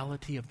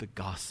reality of the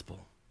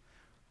gospel,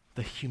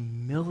 the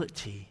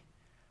humility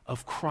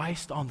of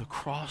Christ on the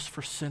cross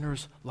for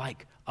sinners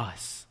like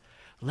us,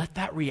 let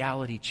that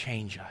reality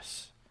change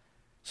us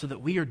so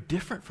that we are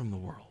different from the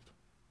world.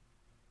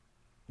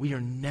 We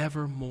are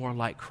never more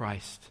like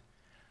Christ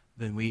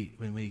than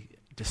when we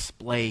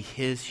display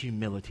his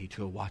humility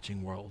to a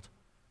watching world.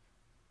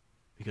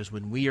 Because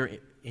when we are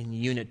in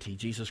unity,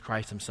 Jesus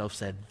Christ himself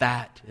said,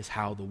 that is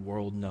how the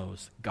world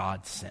knows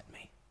God sent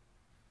me.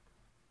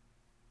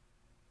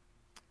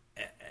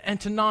 And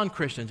to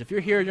non-Christians, if you're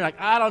here and you're like,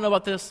 I don't know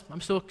about this,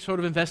 I'm still sort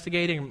of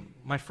investigating,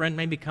 my friend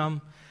may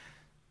become,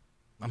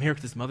 I'm here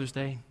because it's Mother's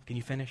Day, can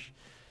you finish?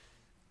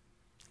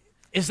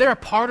 Is there a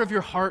part of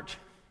your heart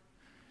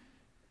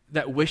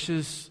that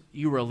wishes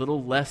you were a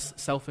little less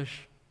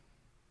selfish?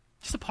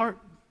 Just a part.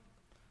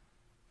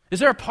 Is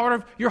there a part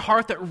of your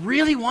heart that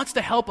really wants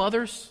to help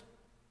others,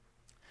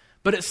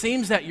 but it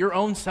seems that your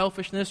own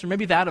selfishness, or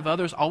maybe that of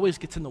others, always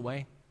gets in the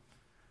way?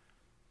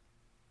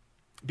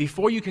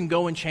 Before you can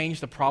go and change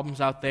the problems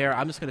out there,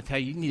 I'm just going to tell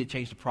you, you need to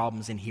change the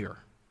problems in here.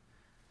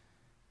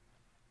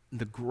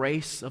 The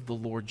grace of the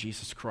Lord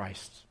Jesus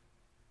Christ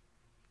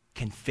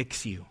can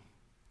fix you,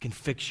 can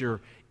fix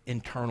your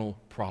internal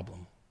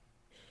problem.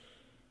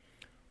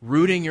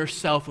 Rooting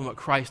yourself in what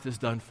Christ has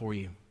done for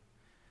you.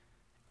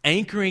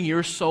 Anchoring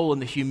your soul in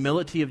the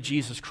humility of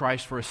Jesus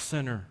Christ for a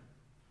sinner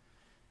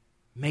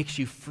makes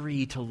you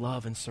free to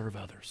love and serve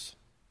others.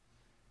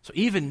 So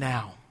even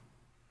now,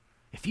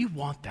 if you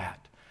want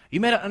that, you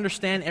may not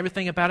understand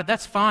everything about it,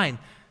 that's fine.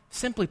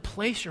 Simply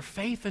place your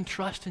faith and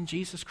trust in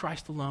Jesus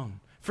Christ alone.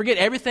 Forget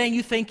everything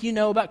you think you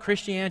know about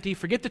Christianity.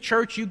 Forget the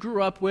church you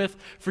grew up with.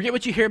 Forget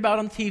what you hear about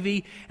on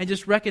TV. And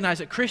just recognize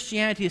that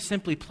Christianity is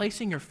simply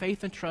placing your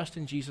faith and trust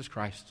in Jesus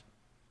Christ.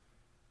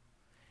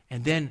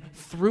 And then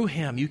through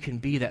him, you can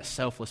be that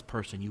selfless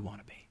person you want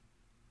to be.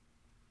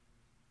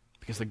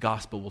 Because the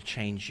gospel will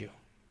change you.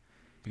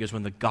 Because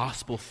when the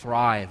gospel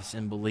thrives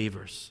in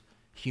believers,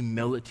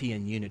 humility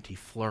and unity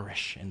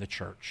flourish in the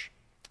church.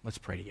 Let's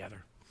pray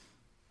together.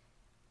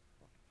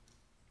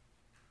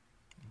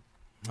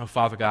 Oh,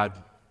 Father God,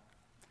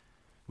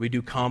 we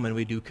do come and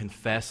we do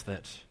confess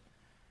that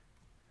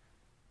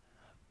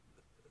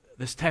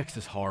this text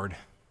is hard.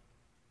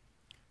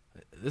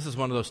 This is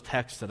one of those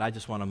texts that I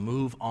just want to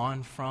move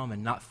on from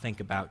and not think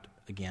about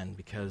again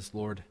because,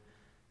 Lord,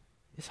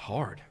 it's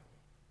hard.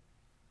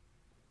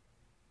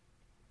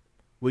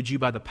 Would you,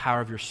 by the power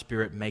of your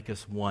Spirit, make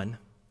us one,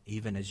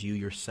 even as you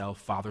yourself,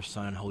 Father,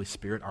 Son, and Holy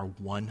Spirit, are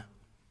one?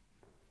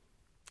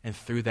 And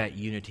through that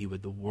unity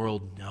would the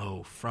world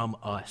know from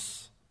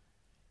us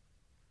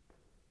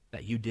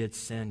that you did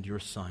send your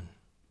Son,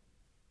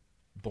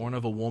 born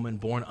of a woman,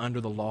 born under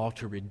the law,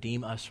 to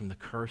redeem us from the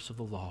curse of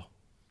the law,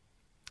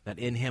 that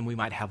in him we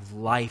might have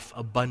life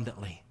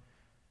abundantly,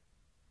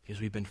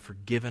 because we've been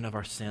forgiven of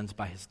our sins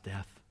by his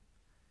death,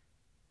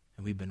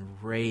 and we've been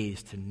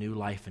raised to new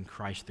life in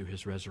Christ through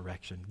his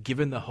resurrection,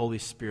 given the Holy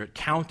Spirit,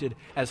 counted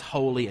as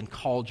holy, and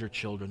called your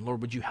children.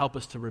 Lord, would you help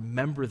us to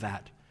remember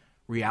that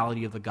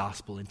reality of the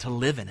gospel and to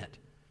live in it?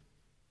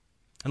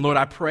 And Lord,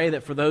 I pray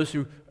that for those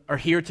who are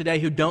here today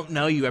who don't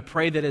know you, I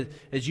pray that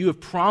as you have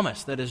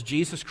promised, that as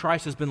Jesus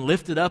Christ has been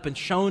lifted up and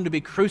shown to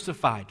be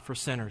crucified for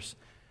sinners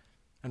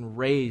and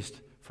raised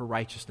for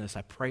righteousness,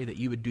 I pray that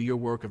you would do your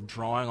work of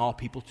drawing all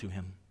people to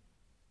him.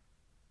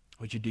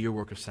 Would you do your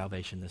work of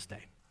salvation this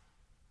day?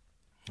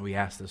 We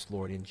ask this,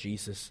 Lord, in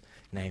Jesus'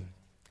 name.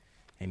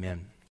 Amen.